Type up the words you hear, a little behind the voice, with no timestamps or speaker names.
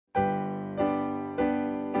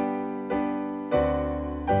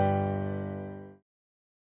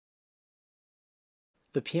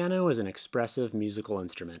The piano is an expressive musical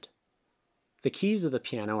instrument. The keys of the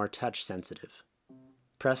piano are touch sensitive.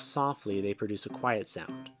 Pressed softly, they produce a quiet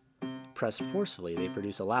sound. Pressed forcefully, they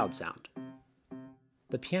produce a loud sound.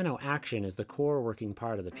 The piano action is the core working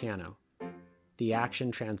part of the piano. The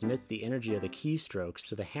action transmits the energy of the keystrokes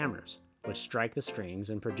to the hammers, which strike the strings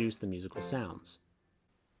and produce the musical sounds.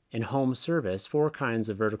 In home service, 4 kinds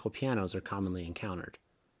of vertical pianos are commonly encountered: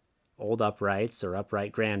 old uprights or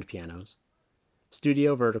upright grand pianos,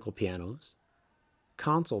 studio vertical pianos,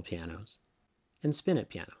 console pianos, and spinet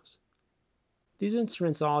pianos. These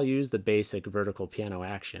instruments all use the basic vertical piano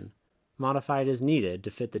action, modified as needed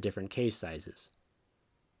to fit the different case sizes.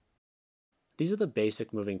 These are the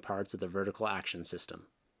basic moving parts of the vertical action system: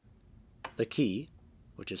 the key,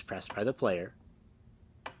 which is pressed by the player,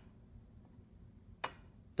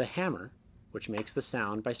 the hammer, which makes the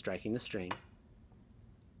sound by striking the string,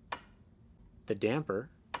 the damper,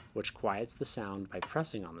 which quiets the sound by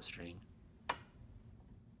pressing on the string,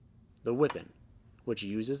 the whippen, which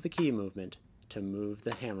uses the key movement to move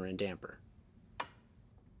the hammer and damper.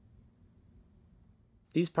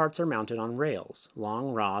 These parts are mounted on rails,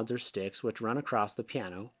 long rods or sticks which run across the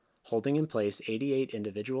piano, holding in place 88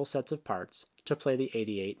 individual sets of parts to play the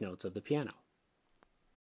 88 notes of the piano.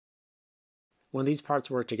 When these parts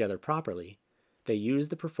work together properly, they use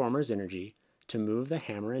the performer's energy to move the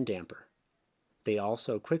hammer and damper. They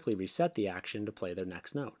also quickly reset the action to play their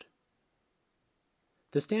next note.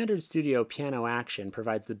 The standard studio piano action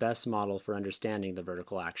provides the best model for understanding the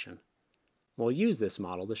vertical action. We'll use this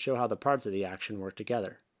model to show how the parts of the action work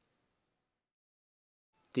together.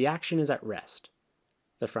 The action is at rest.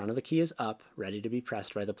 The front of the key is up, ready to be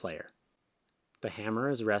pressed by the player. The hammer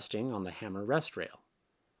is resting on the hammer rest rail.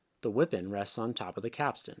 The whippen rests on top of the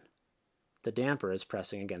capstan. The damper is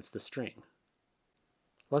pressing against the string.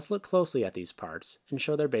 Let's look closely at these parts and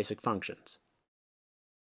show their basic functions.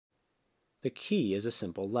 The key is a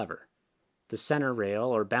simple lever. The center rail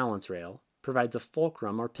or balance rail provides a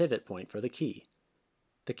fulcrum or pivot point for the key.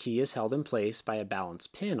 The key is held in place by a balance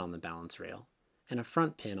pin on the balance rail and a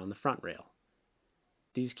front pin on the front rail.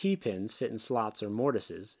 These key pins fit in slots or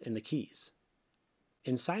mortises in the keys.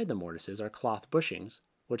 Inside the mortises are cloth bushings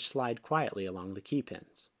which slide quietly along the key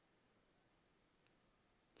pins.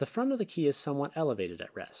 The front of the key is somewhat elevated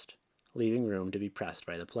at rest, leaving room to be pressed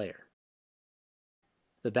by the player.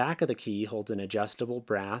 The back of the key holds an adjustable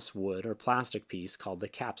brass, wood, or plastic piece called the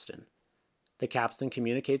capstan. The capstan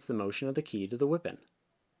communicates the motion of the key to the whippen.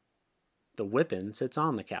 The whippen sits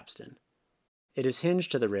on the capstan. It is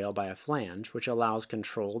hinged to the rail by a flange, which allows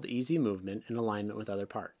controlled, easy movement in alignment with other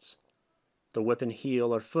parts. The whippen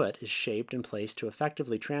heel or foot is shaped and placed to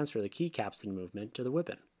effectively transfer the key capstan movement to the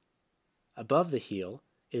whippen. Above the heel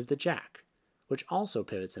is the jack, which also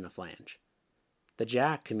pivots in a flange. The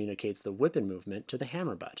jack communicates the whippen movement to the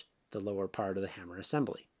hammer butt, the lower part of the hammer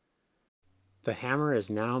assembly. The hammer is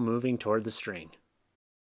now moving toward the string.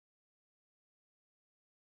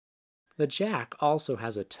 The jack also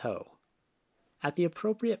has a toe. At the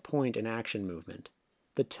appropriate point in action movement,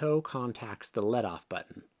 the toe contacts the let-off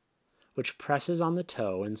button, which presses on the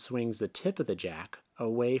toe and swings the tip of the jack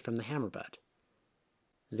away from the hammer butt.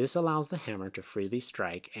 This allows the hammer to freely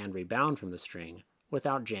strike and rebound from the string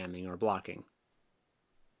without jamming or blocking.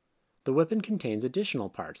 The whippen contains additional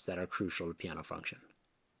parts that are crucial to piano function.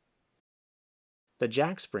 The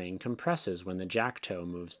jack spring compresses when the jack toe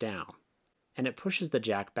moves down, and it pushes the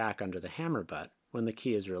jack back under the hammer butt when the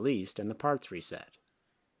key is released and the parts reset.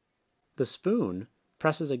 The spoon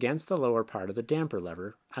presses against the lower part of the damper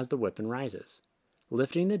lever as the whippen rises,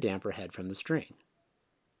 lifting the damper head from the string.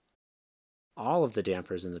 All of the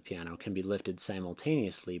dampers in the piano can be lifted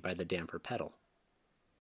simultaneously by the damper pedal.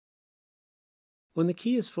 When the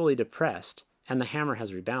key is fully depressed and the hammer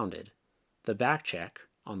has rebounded, the back check,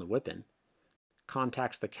 on the whippen,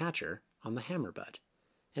 contacts the catcher on the hammer butt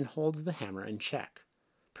and holds the hammer in check,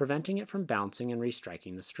 preventing it from bouncing and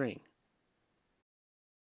restriking the string.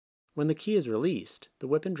 When the key is released, the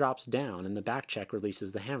whippen drops down and the back check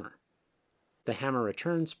releases the hammer. The hammer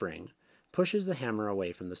return spring pushes the hammer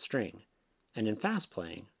away from the string, and in fast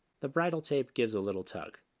playing, the bridle tape gives a little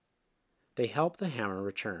tug. They help the hammer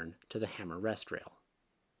return to the hammer rest rail.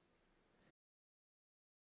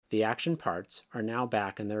 The action parts are now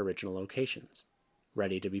back in their original locations,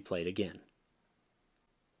 ready to be played again.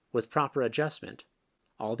 With proper adjustment,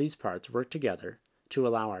 all these parts work together to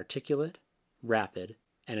allow articulate, rapid,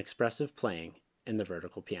 and expressive playing in the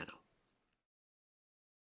vertical piano.